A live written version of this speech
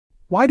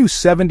Why do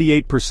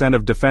 78%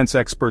 of defense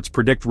experts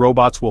predict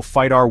robots will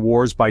fight our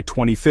wars by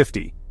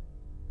 2050?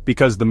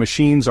 Because the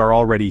machines are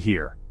already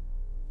here.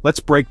 Let's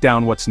break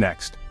down what's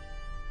next.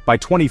 By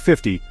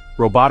 2050,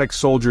 robotic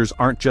soldiers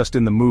aren't just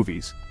in the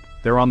movies,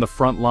 they're on the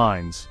front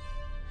lines.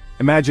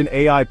 Imagine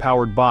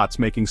AI-powered bots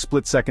making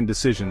split-second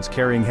decisions,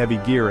 carrying heavy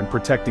gear and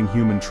protecting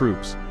human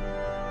troops.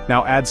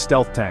 Now add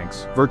stealth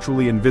tanks,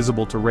 virtually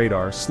invisible to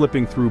radar,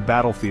 slipping through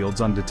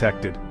battlefields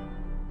undetected.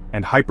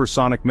 And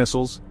hypersonic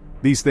missiles?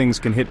 These things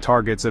can hit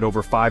targets at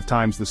over 5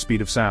 times the speed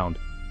of sound.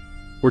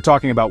 We're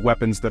talking about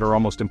weapons that are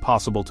almost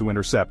impossible to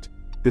intercept.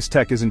 This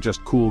tech isn't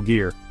just cool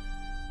gear.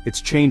 It's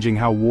changing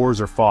how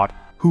wars are fought,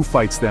 who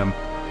fights them,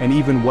 and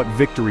even what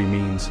victory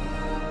means.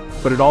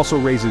 But it also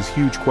raises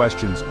huge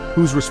questions.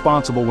 Who's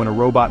responsible when a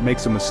robot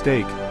makes a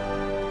mistake?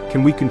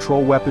 Can we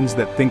control weapons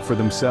that think for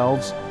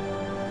themselves?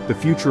 The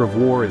future of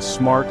war is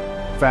smart,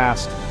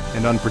 fast,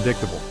 and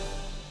unpredictable.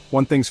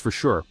 One thing's for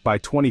sure, by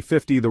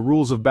 2050 the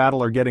rules of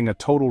battle are getting a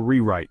total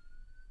rewrite.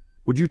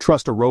 Would you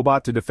trust a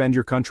robot to defend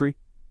your country?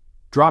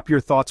 Drop your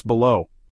thoughts below.